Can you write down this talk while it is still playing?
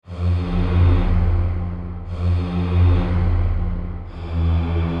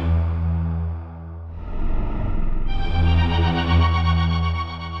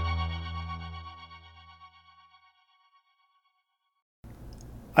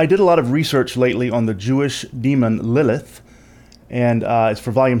I did a lot of research lately on the Jewish demon Lilith, and it's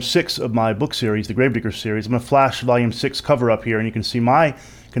for Volume 6 of my book series, the Gravedigger series. I'm going to flash Volume 6 cover up here, and you can see my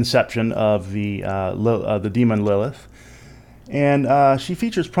conception of the demon Lilith. And she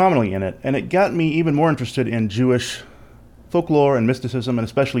features prominently in it, and it got me even more interested in Jewish folklore and mysticism, and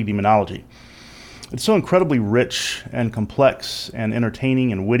especially demonology. It's so incredibly rich and complex and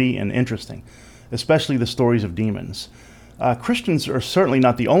entertaining and witty and interesting, especially the stories of demons. Christians are certainly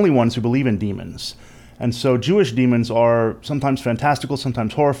not the only ones who believe in demons. And so Jewish demons are sometimes fantastical,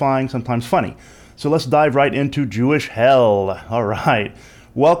 sometimes horrifying, sometimes funny. So let's dive right into Jewish hell. All right.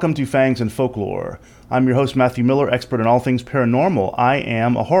 Welcome to Fangs and Folklore. I'm your host, Matthew Miller, expert in all things paranormal. I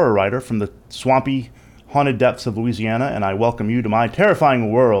am a horror writer from the swampy, haunted depths of Louisiana, and I welcome you to my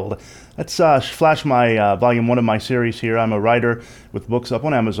terrifying world. Let's flash my volume 1 of my series here. I'm a writer with books up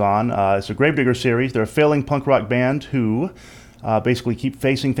on Amazon. It's a Gravedigger series. They're a failing punk rock band who basically keep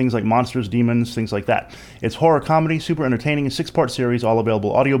facing things like monsters, demons, things like that. It's horror comedy, super entertaining, a 6-part series, all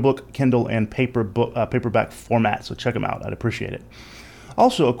available audiobook, Kindle, and paperback format. So check them out. I'd appreciate it.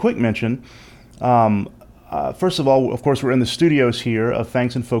 Also, a quick mention. First of all, of course, we're in the studios here of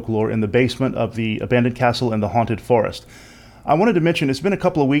Fangs and Folklore in the basement of the abandoned castle in the haunted forest. I wanted to mention it's been a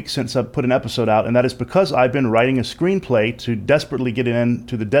couple of weeks since I've put an episode out, and that is because I've been writing a screenplay to desperately get it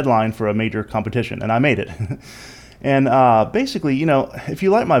into the deadline for a major competition, and I made it. And basically, you know, if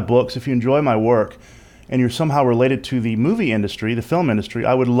you like my books, if you enjoy my work, and you're somehow related to the movie industry, the film industry,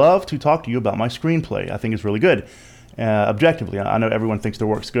 I would love to talk to you about my screenplay. I think it's really good. Objectively, I know everyone thinks their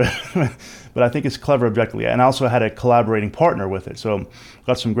work's good, but I think it's clever objectively. And I also had a collaborating partner with it, so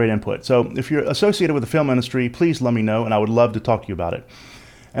got some great input. So if you're associated with the film industry, please let me know, and I would love to talk to you about it.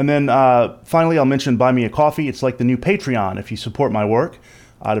 And then finally, I'll mention Buy Me a Coffee. It's like the new Patreon. If you support my work,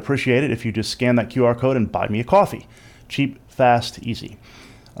 I'd appreciate it if you just scan that QR code and buy me a coffee. Cheap, fast, easy.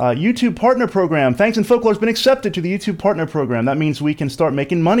 YouTube Partner Program. Fangs and Folklore has been accepted to the YouTube Partner Program. That means we can start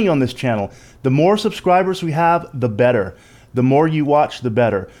making money on this channel. The more subscribers we have, the better. The more you watch, the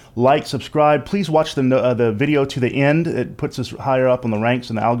better. Like, subscribe. Please watch the video to the end. It puts us higher up on the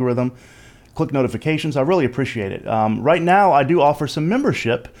ranks in the algorithm. Click notifications. I really appreciate it. Right now, I do offer some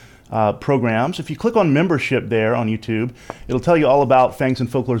membership programs. If you click on membership there on YouTube, it'll tell you all about Fangs and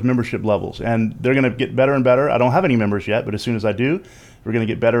Folklore's membership levels. And they're going to get better and better. I don't have any members yet, but as soon as I do, we're going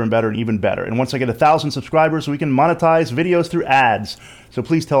to get better and better and even better. And once I get 1,000 subscribers, we can monetize videos through ads. So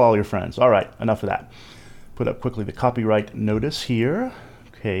please tell all your friends. All right, enough of that. Put up quickly the copyright notice here.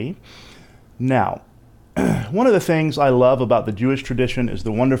 Okay. Now, one of the things I love about the Jewish tradition is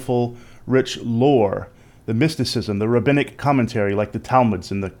the wonderful, rich lore, the mysticism, the rabbinic commentary like the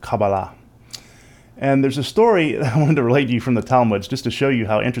Talmuds and the Kabbalah. And there's a story I wanted to relate to you from the Talmuds just to show you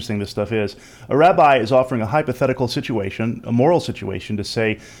how interesting this stuff is. A rabbi is offering a hypothetical situation, a moral situation, to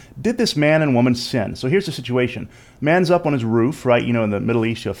say, did this man and woman sin? So here's the situation. Man's up on his roof, right? You know, in the Middle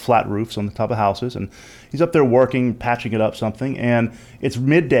East, you have flat roofs on the top of houses, and he's up there working, patching it up something, and it's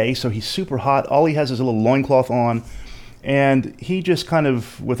midday, so he's super hot. All he has is a little loincloth on, and he just kind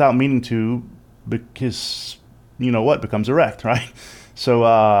of, without meaning to, because, you know what, becomes erect, right?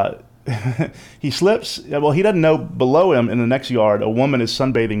 So, he slips. Well, he doesn't know below him in the next yard a woman is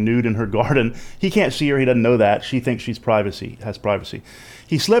sunbathing nude in her garden. He can't see her. He doesn't know that. She thinks she's has privacy.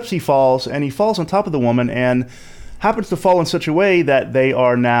 He slips, he falls, and he falls on top of the woman and happens to fall in such a way that they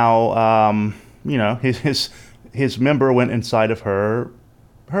are now, you know, his member went inside of her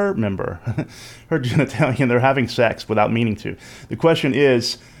member, her genitalia, and they're having sex without meaning to. The question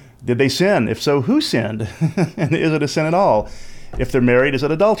is, did they sin? If so, who sinned? And is it a sin at all? If they're married, is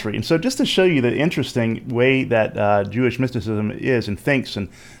it adultery? And so just to show you the interesting way that Jewish mysticism is and thinks and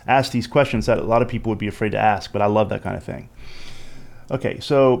asks these questions that a lot of people would be afraid to ask, but I love that kind of thing. Okay,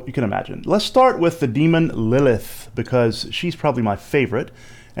 so you can imagine. Let's start with the demon Lilith, because she's probably my favorite,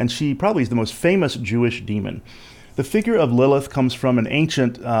 and she probably is the most famous Jewish demon. The figure of Lilith comes from an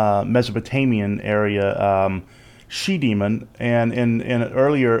ancient Mesopotamian area she-demon, and in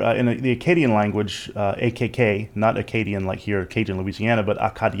earlier, in the Akkadian language, AKK, not Akkadian like here, Cajun, Louisiana, but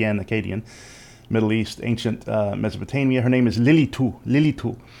Akkadian, Middle East, ancient Mesopotamia. Her name is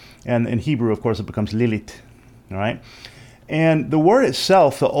Lilitu, and in Hebrew, of course, it becomes Lilith, all right? And the word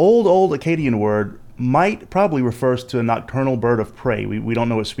itself, the old Akkadian word, probably refers to a nocturnal bird of prey. We don't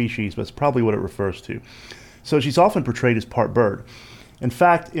know what species, but it's probably what it refers to. So she's often portrayed as part bird. In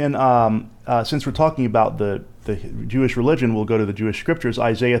fact, since we're talking about the Jewish religion, we'll go to the Jewish scriptures.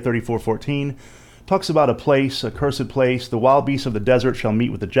 Isaiah 34:14 talks about a place, a cursed place. The wild beasts of the desert shall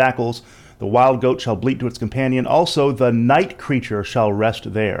meet with the jackals. The wild goat shall bleat to its companion. Also, the night creature shall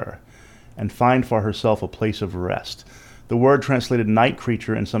rest there and find for herself a place of rest. The word translated night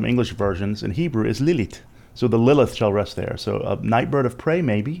creature in some English versions in Hebrew is Lilith. So the Lilith shall rest there. So a night bird of prey,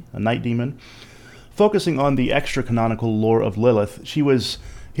 maybe, a night demon. Focusing on the extra-canonical lore of Lilith, here's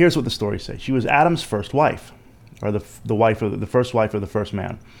what the stories say. She was Adam's first wife, or the first wife of the first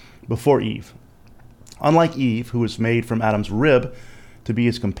man, before Eve. Unlike Eve, who was made from Adam's rib to be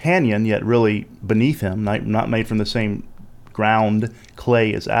his companion, yet really beneath him, not made from the same ground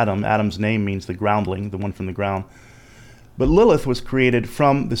clay as Adam. Adam's name means the groundling, the one from the ground. But Lilith was created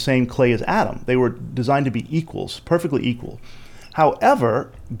from the same clay as Adam. They were designed to be equals, perfectly equal.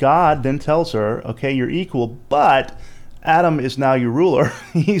 However, God then tells her, okay, you're equal, but Adam is now your ruler.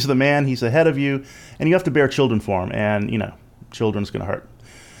 He's the man, he's ahead of you, and you have to bear children for him, and, children's going to hurt.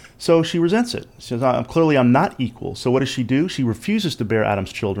 So she resents it. She says, I'm not equal. So what does she do? She refuses to bear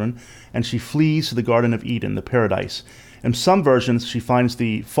Adam's children, and she flees to the Garden of Eden, the paradise. In some versions, she finds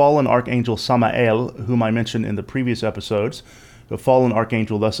the fallen archangel Samael, whom I mentioned in the previous episodes, the fallen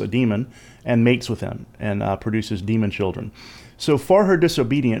archangel, thus a demon, and mates with him and produces demon children. So for her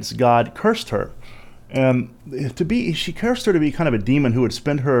disobedience, God cursed her. She cursed her to be kind of a demon who would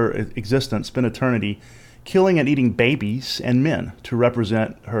spend her existence, spend eternity, killing and eating babies and men to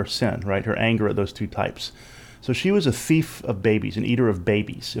represent her sin, right? Her anger at those two types. So she was a thief of babies, an eater of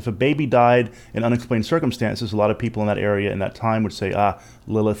babies. If a baby died in unexplained circumstances, a lot of people in that area in that time would say,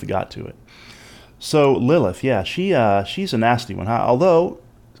 Lilith got to it. So Lilith, yeah, she's a nasty one, huh? Although,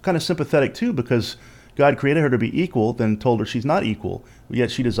 kind of sympathetic too, because God created her to be equal, then told her she's not equal, yet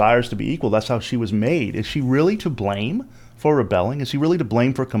she desires to be equal. That's how she was made. Is she really to blame for rebelling? Is she really to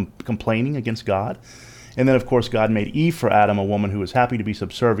blame for complaining against God? And then, of course, God made Eve for Adam, a woman who was happy to be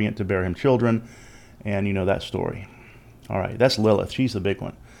subservient to bear him children. And you know that story. All right, that's Lilith. She's the big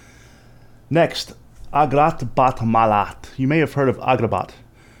one. Next, Agrat Bat Malat. You may have heard of Agrabat.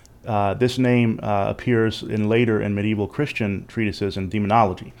 This name appears later in medieval Christian treatises in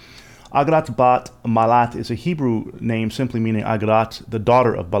demonology. Agrat Bat Malat is a Hebrew name simply meaning Agrat, the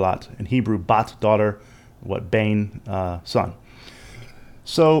daughter of Balat. In Hebrew, Bat, daughter, Bain, son.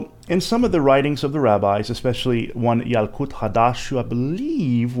 So, in some of the writings of the rabbis, especially one Yalkut Hadash, who I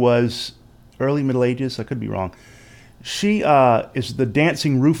believe was early Middle Ages, I could be wrong, she is the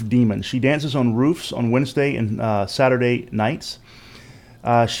dancing roof demon. She dances on roofs on Wednesday and Saturday nights.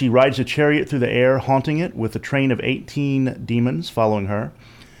 She rides a chariot through the air, haunting it with a train of 18 demons following her.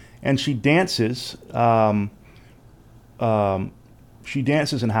 And she dances, and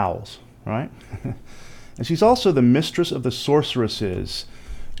howls, right? And she's also the mistress of the sorceresses,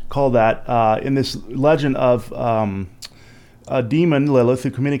 called that, in this legend of a demon, Lilith,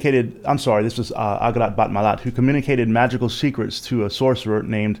 who communicated, this was Agrat Bat Malat, who communicated magical secrets to a sorcerer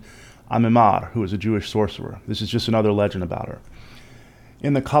named Amimar, who was a Jewish sorcerer. This is just another legend about her.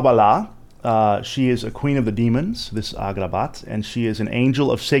 In the Kabbalah, she is a queen of the demons, this Agrabat, and she is an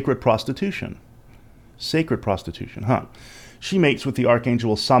angel of sacred prostitution. Sacred prostitution, huh? She mates with the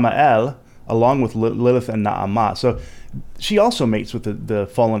archangel Samael, along with Lilith and Naamah. So she also mates with the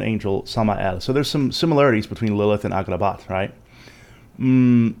fallen angel Samael. So there's some similarities between Lilith and Agrabat, right?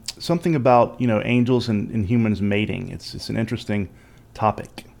 Something about, angels and humans mating. It's an interesting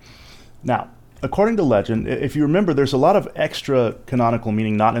topic. Now, according to legend, if you remember, there's a lot of extra canonical,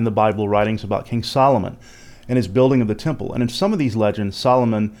 meaning not in the Bible, writings about King Solomon and his building of the temple. And in some of these legends,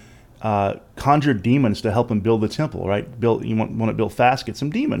 Solomon conjured demons to help him build the temple, right? You want to build fast, get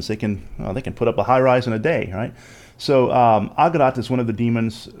some demons. They can put up a high rise in a day, right? So Agrat is one of the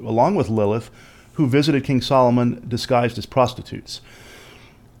demons, along with Lilith, who visited King Solomon disguised as prostitutes.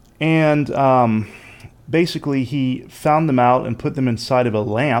 And basically he found them out and put them inside of a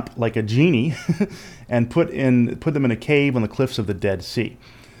lamp, like a genie, and put them in a cave on the cliffs of the Dead Sea.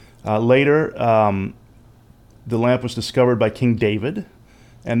 Later, the lamp was discovered by King David,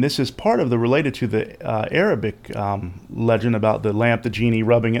 and this is related to the Arabic legend about the lamp, the genie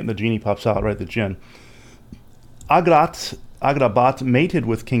rubbing it, and the genie pops out, right, the jinn. Agrabat mated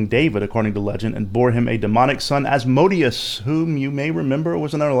with King David, according to legend, and bore him a demonic son, Asmodeus, whom you may remember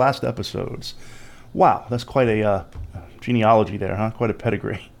was in our last episodes. Wow, that's quite a genealogy there, huh? Quite a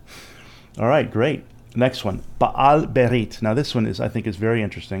pedigree. All right, great. Next one, Baal Berit. Now this one I think is very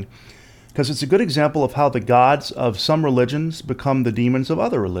interesting, because it's a good example of how the gods of some religions become the demons of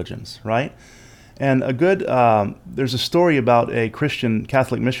other religions, right? And there's a story about a Christian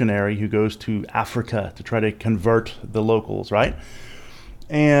Catholic missionary who goes to Africa to try to convert the locals, right?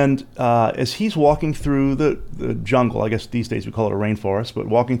 And as he's walking through the jungle, I guess these days we call it a rainforest, but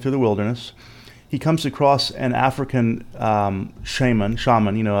walking through the wilderness, he comes across an African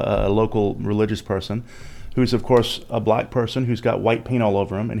shaman, a local religious person, who's, of course, a black person who's got white paint all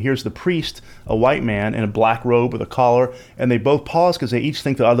over him. And here's the priest, a white man in a black robe with a collar. And they both pause because they each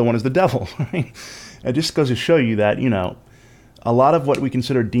think the other one is the devil. Right? It just goes to show you that, a lot of what we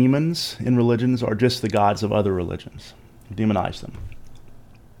consider demons in religions are just the gods of other religions. Demonize them.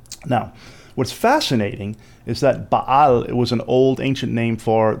 Now, what's fascinating is that Baal was an old ancient name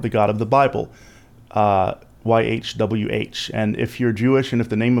for the God of the Bible, YHWH. And if you're Jewish and if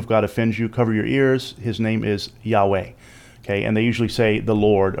the name of God offends you, cover your ears. His name is Yahweh. Okay, and they usually say the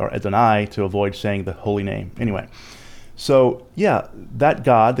Lord or Adonai to avoid saying the holy name. Anyway, so yeah, that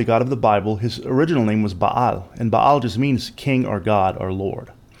God, the God of the Bible, his original name was Baal. And Baal just means king or God or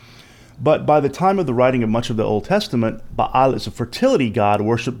Lord. But by the time of the writing of much of the Old Testament, Baal is a fertility god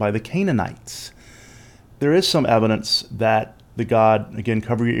worshipped by the Canaanites. There is some evidence that the god, again,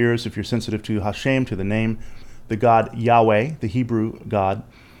 cover your ears if you're sensitive to Hashem, to the name, the god Yahweh, the Hebrew god,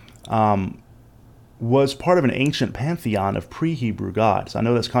 was part of an ancient pantheon of pre-Hebrew gods. I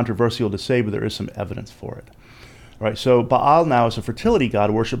know that's controversial to say, but there is some evidence for it. All right, so Baal now is a fertility god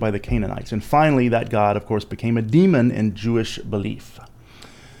worshipped by the Canaanites. And finally, that god, of course, became a demon in Jewish belief.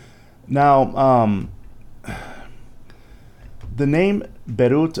 Now, the name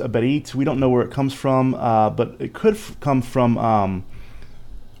Berit, we don't know where it comes from, but it could come from,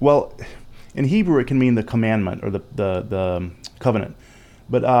 well, in Hebrew it can mean the commandment or the covenant.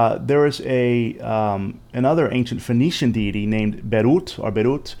 But there is another ancient Phoenician deity named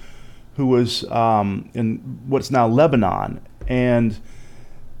Berut, who was in what's now Lebanon. And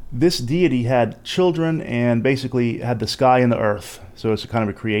this deity had children and basically had the sky and the earth. So it's a kind of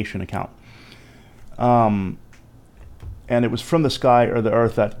a creation account. And it was from the sky or the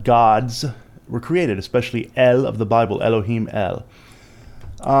earth that gods were created, especially El of the Bible, Elohim El.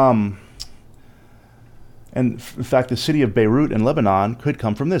 And in fact, the city of Beirut in Lebanon could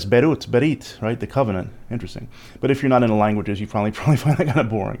come from this, Berit, right? The covenant. Interesting. But if you're not into languages, you probably find that kind of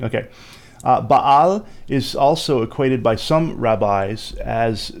boring. Okay. Baal is also equated by some rabbis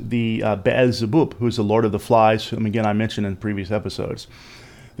as the Beelzebub, who is the lord of the flies, whom again I mentioned in previous episodes.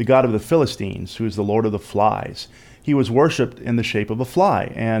 The god of the Philistines, who is the lord of the flies. He was worshipped in the shape of a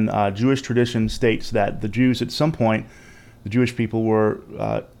fly. And Jewish tradition states that the Jews at some point, the Jewish people were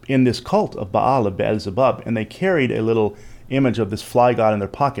in this cult of Baal, of Beelzebub, and they carried a little image of this fly god in their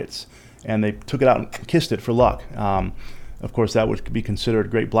pockets. And they took it out and kissed it for luck. Of course, that would be considered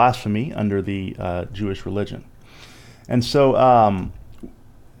great blasphemy under the Jewish religion. And so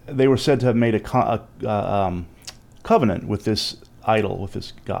they were said to have made a covenant with this idol, with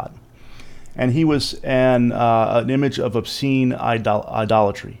this god. And he was an image of obscene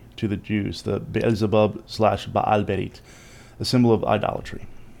idolatry to the Jews, the Beelzebub / Baal Berit, a symbol of idolatry.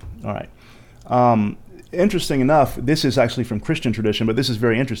 All right. Interesting enough, this is actually from Christian tradition, but this is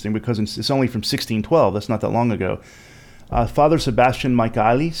very interesting because it's only from 1612. That's not that long ago. Father Sebastian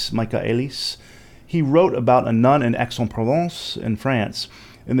Michaelis, he wrote about a nun in Aix-en-Provence in France,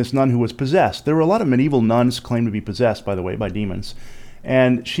 and this nun who was possessed. There were a lot of medieval nuns claimed to be possessed, by the way, by demons.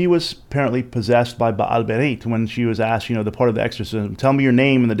 And she was apparently possessed by Baal Berit. When she was asked, the part of the exorcism, tell me your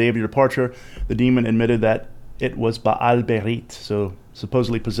name and the day of your departure, the demon admitted that it was Baal Berit, so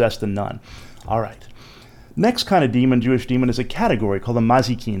supposedly possessed a nun. All right. Next kind of demon, Jewish demon, is a category called the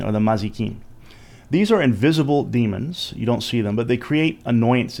Mazikin or the Mazikim. These are invisible demons. You don't see them, but they create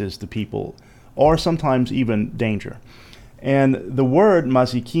annoyances to people or sometimes even danger. And the word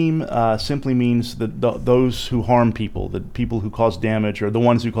Mazikim simply means those who harm people, the people who cause damage or the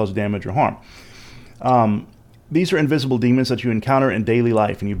ones who cause damage or harm. These are invisible demons that you encounter in daily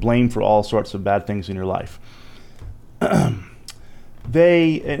life and you blame for all sorts of bad things in your life.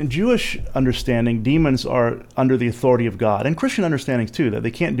 In Jewish understanding, demons are under the authority of God, and Christian understandings too, that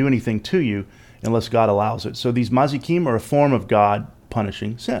they can't do anything to you unless God allows it. So these Mazikim are a form of God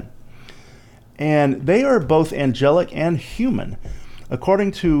punishing sin. And they are both angelic and human.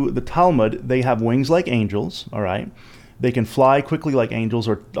 According to the Talmud, they have wings like angels, all right? They can fly quickly like angels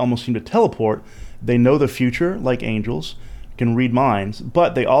or almost seem to teleport. They know the future like angels, can read minds,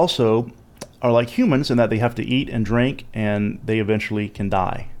 but they also are like humans in that they have to eat and drink and they eventually can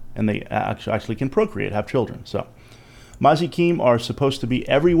die. And they actually can procreate, have children. So Mazikim are supposed to be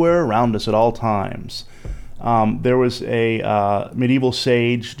everywhere around us at all times. There was a medieval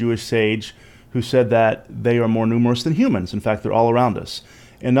sage, Jewish sage, who said that they are more numerous than humans. In fact, they're all around us.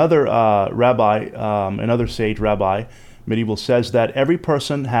 Another another sage rabbi, medieval, says that every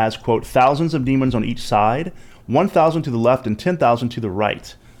person has, quote, thousands of demons on each side, 1,000 to the left and 10,000 to the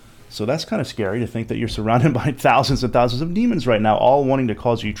right. So that's kind of scary to think that you're surrounded by thousands and thousands of demons right now, all wanting to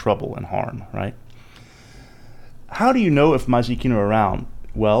cause you trouble and harm, right? How do you know if Mazikin are around?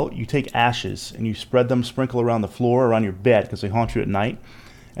 Well, you take ashes and you spread them, sprinkle around the floor, around your bed, because they haunt you at night.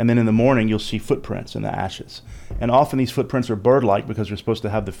 And then in the morning, you'll see footprints in the ashes. And often these footprints are bird-like because they're supposed to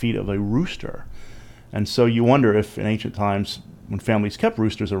have the feet of a rooster. And so you wonder if in ancient times, when families kept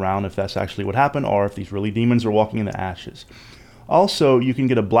roosters around, if that's actually what happened, or if these really demons are walking in the ashes. Also, you can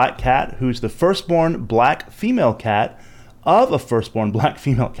get a black cat who's the firstborn black female cat of a firstborn black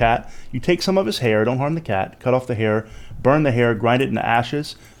female cat. You take some of his hair, don't harm the cat, cut off the hair, burn the hair, grind it into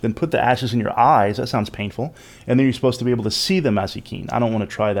ashes, then put the ashes in your eyes. That sounds painful. And then you're supposed to be able to see them as a keen. I don't want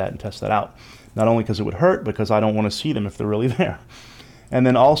to try that and test that out. Not only because it would hurt, because I don't want to see them if they're really there. And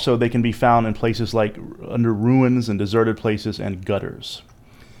then also they can be found in places like under ruins and deserted places and gutters.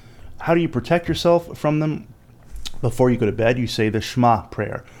 How do you protect yourself from them? Before you go to bed, you say the Shema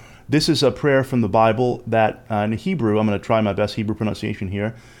prayer. This is a prayer from the Bible that in Hebrew, I'm going to try my best Hebrew pronunciation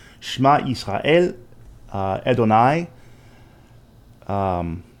here. Shema Yisrael, Adonai,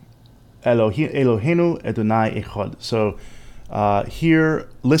 Eloheinu Adonai Echad. So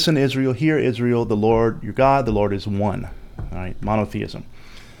listen Israel, hear Israel, the Lord your God, the Lord is one. All right, monotheism.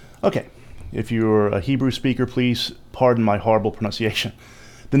 Okay, if you're a Hebrew speaker, please pardon my horrible pronunciation.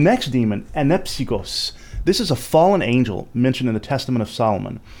 The next demon, Anepsigos. This is a fallen angel mentioned in the Testament of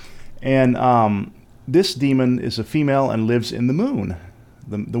Solomon. And this demon is a female and lives in the moon,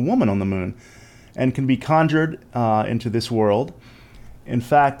 the woman on the moon, and can be conjured into this world. In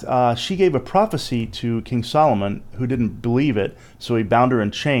fact, she gave a prophecy to King Solomon, who didn't believe it, so he bound her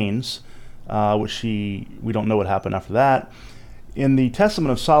in chains, which we don't know what happened after that. In the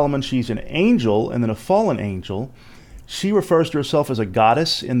Testament of Solomon, she's an angel and then a fallen angel. She refers to herself as a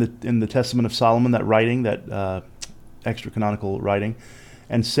goddess in the Testament of Solomon, that writing, that extra-canonical writing,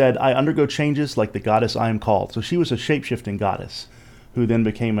 and said, I undergo changes like the goddess I am called. So she was a shape-shifting goddess who then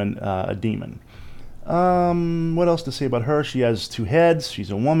became a demon. What else to say about her? She has two heads.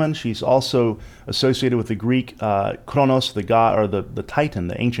 She's a woman. She's also associated with the Greek Kronos, the god, or the Titan,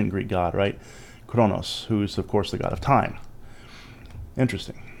 the ancient Greek god, right? Kronos, who is, of course, the god of time.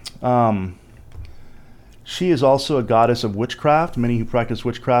 Interesting. She is also a goddess of witchcraft. Many who practice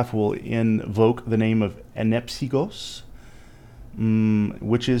witchcraft will invoke the name of Anepsigos.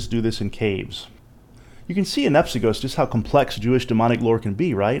 Witches do this in caves. You can see Anepsigos, just how complex Jewish demonic lore can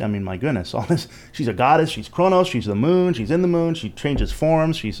be, right? I mean, my goodness, all this. She's a goddess, she's Kronos, she's the moon, she's in the moon, she changes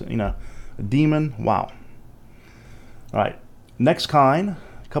forms, she's, a demon. Wow. All right, next kind,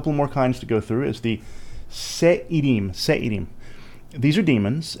 a couple more kinds to go through, is the Se'irim. These are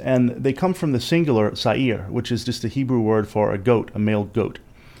demons, and they come from the singular Sa'ir, which is just a Hebrew word for a goat, a male goat.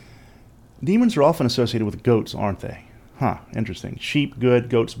 Demons are often associated with goats, aren't they? Interesting. Sheep good,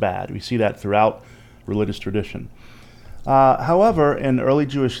 goats bad. We see that throughout religious tradition. However, in early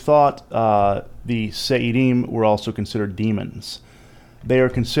Jewish thought, the Se'irim were also considered demons. They are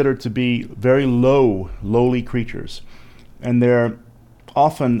considered to be very lowly creatures. And they're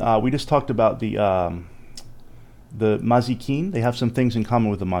often, we just talked about the Mazikin. They have some things in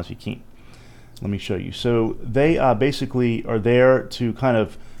common with the Mazikin. Let me show you. So they basically are there to kind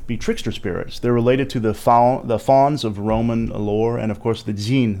of be trickster spirits. They're related to the fauns of Roman lore, and of course the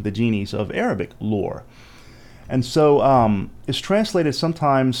genies of Arabic lore. And so it's translated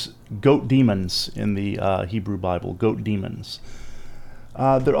sometimes goat demons in the Hebrew Bible, goat demons.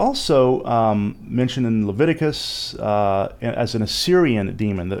 They're also mentioned in Leviticus as an Assyrian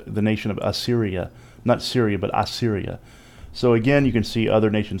demon, the nation of Assyria. Not Syria, but Assyria. So again, you can see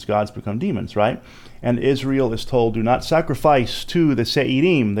other nations' gods become demons, right? And Israel is told, do not sacrifice to the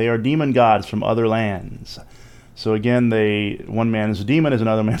Se'irim. They are demon gods from other lands. So again, one man is a demon, is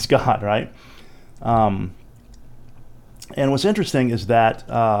another man's god, right? And what's interesting is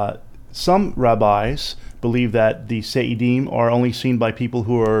that some rabbis believe that the Se'irim are only seen by people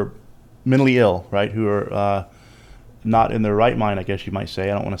who are mentally ill, right? Who are not in their right mind, I guess you might say.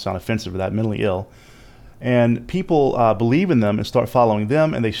 I don't want to sound offensive for that, mentally ill. And people believe in them and start following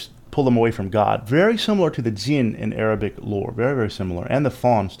them, and they pull them away from God. Very similar to the jinn in Arabic lore. Very, very similar. And the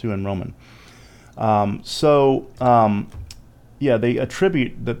fauns, too, in Roman. They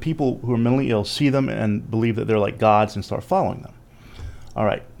attribute that people who are mentally ill see them and believe that they're like gods and start following them. All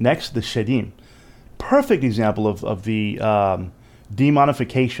right, next, the Shedim. Perfect example of the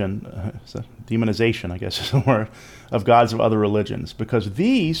demonization, I guess is the word, of gods of other religions, because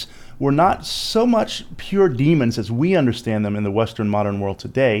these were not so much pure demons as we understand them in the Western modern world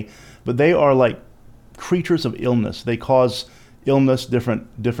today, but they are like creatures of illness. They cause illness,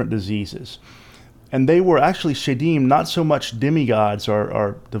 different diseases. And they were actually Shedim, not so much demigods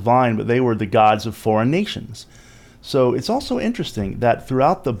or divine, but they were the gods of foreign nations. So it's also interesting that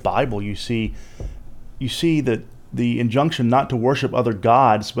throughout the Bible you see that the injunction not to worship other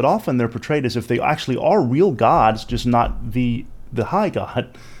gods, but often they're portrayed as if they actually are real gods, just not the high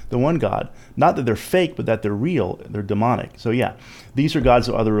God, the one God. Not that they're fake, but that they're real, they're demonic. So yeah, these are gods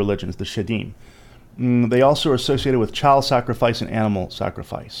of other religions, the Shedim. They also are associated with child sacrifice and animal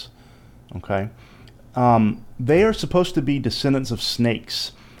sacrifice. Okay? They are supposed to be descendants of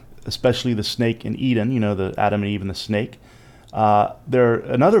snakes, especially the snake in Eden, the Adam and Eve and the snake.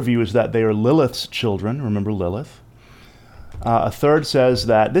 Another view is that they are Lilith's children. Remember Lilith? A third says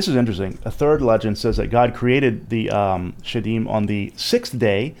that, this is interesting, a third legend says that God created the Shedim on the 6th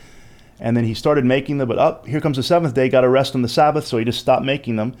day, and then he started making them, but here comes the 7th day, got to rest on the Sabbath, so he just stopped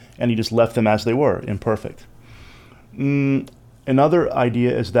making them, and he just left them as they were, imperfect. Another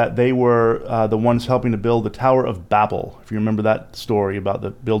idea is that they were the ones helping to build the Tower of Babel. If you remember that story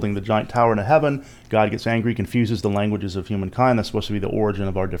about building the giant tower into heaven, God gets angry, confuses the languages of humankind. That's supposed to be the origin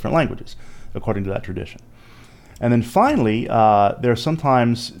of our different languages, according to that tradition. And then finally, they're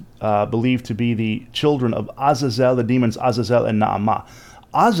sometimes believed to be the children of Azazel, the demons Azazel and Naamah.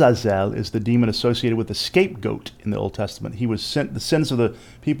 Azazel is the demon associated with the scapegoat in the Old Testament. He was sent, the sins of the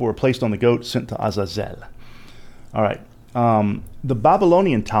people were placed on the goat, sent to Azazel. All right. The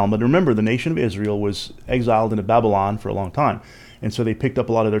Babylonian Talmud, remember the nation of Israel was exiled into Babylon for a long time, and so they picked up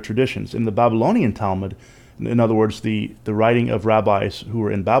a lot of their traditions. In the Babylonian Talmud, in other words, the writing of rabbis who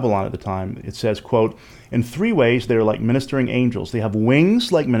were in Babylon at the time, it says, quote, in 3 ways they are like ministering angels. They have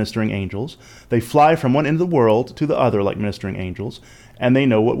wings like ministering angels. They fly from one end of the world to the other like ministering angels. And they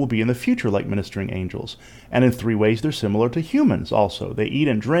know what will be in the future like ministering angels. And in 3 ways they're similar to humans also. They eat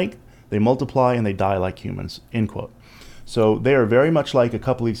and drink, they multiply, and they die like humans, end quote. So they are very much like a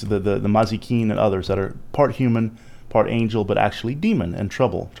couple of the Mazikin and others that are part human, part angel, but actually demon and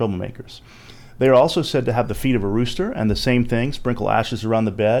troublemakers. They are also said to have the feet of a rooster, and the same thing, sprinkle ashes around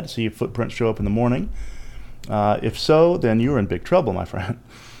the bed, see if footprints show up in the morning. If so, then you're in big trouble, my friend.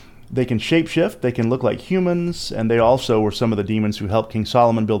 They can shapeshift, they can look like humans, and they also were some of the demons who helped King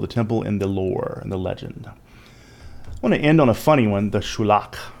Solomon build the temple in the lore, and the legend. I want to end on a funny one, the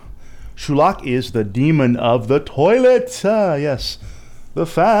Shulak. Shulak is the demon of the toilet. Yes, the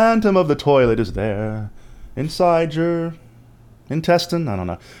phantom of the toilet is there, inside your intestine, I don't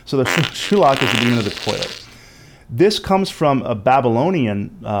know. So the Shulak is the demon of the toilet. This comes from a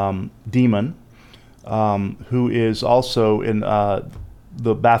Babylonian demon, who is also in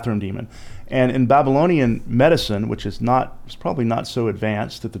the bathroom demon. And in Babylonian medicine, which is probably not so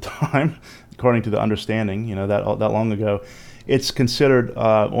advanced at the time, according to the understanding, that long ago, it's considered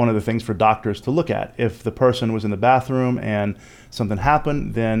one of the things for doctors to look at. If the person was in the bathroom and something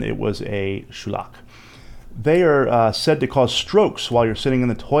happened, then it was a shulak. They are said to cause strokes while you're sitting in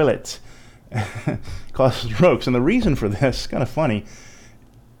the toilet. Cause strokes. And the reason for this, kind of funny,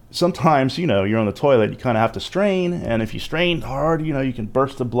 sometimes, you're on the toilet, you kind of have to strain, and if you strain hard, you can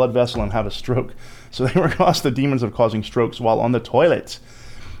burst a blood vessel and have a stroke. So they were the demons of causing strokes while on the toilet.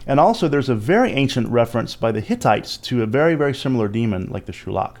 And also, there's a very ancient reference by the Hittites to a very, very similar demon like the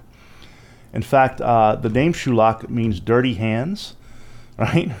Shulak. In fact, the name Shulak means dirty hands,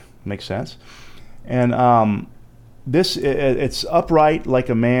 right? Makes sense. And it's upright like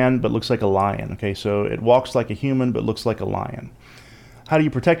a man, but looks like a lion. Okay, so it walks like a human, but looks like a lion. How do you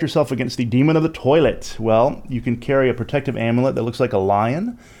protect yourself against the demon of the toilet? Well, you can carry a protective amulet that looks like a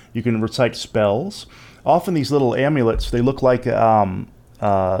lion. You can recite spells. Often these little amulets, they look like a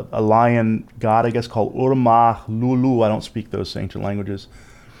lion god, I guess, called Urma Lulu. I don't speak those ancient languages.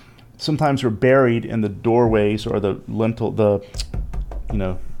 Sometimes they're buried in the doorways or the lintel, the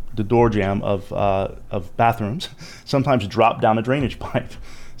door jamb of bathrooms. Sometimes drop down a drainage pipe.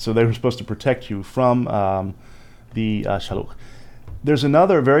 So they were supposed to protect you from the shaluk. There's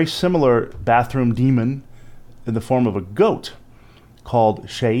another very similar bathroom demon in the form of a goat called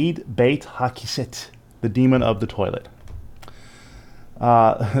Sha'id Beit HaKiset, the demon of the toilet.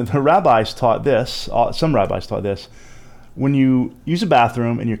 The rabbis taught this, some rabbis taught this, when you use a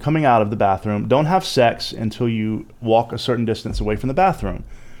bathroom and you're coming out of the bathroom, don't have sex until you walk a certain distance away from the bathroom,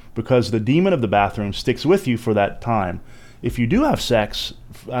 because the demon of the bathroom sticks with you for that time. If you do have sex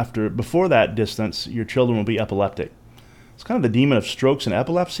before that distance, your children will be epileptic. It's kind of the demon of strokes and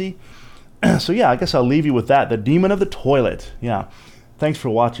epilepsy. So yeah, I guess I'll leave you with that. The demon of the toilet. Yeah. Thanks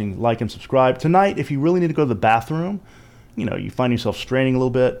for watching. Like and subscribe. Tonight, if you really need to go to the bathroom, you find yourself straining a little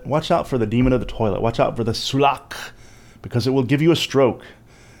bit, watch out for the demon of the toilet. Watch out for the sulak, because it will give you a stroke.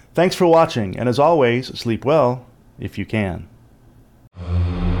 Thanks for watching. And as always, sleep well if you can.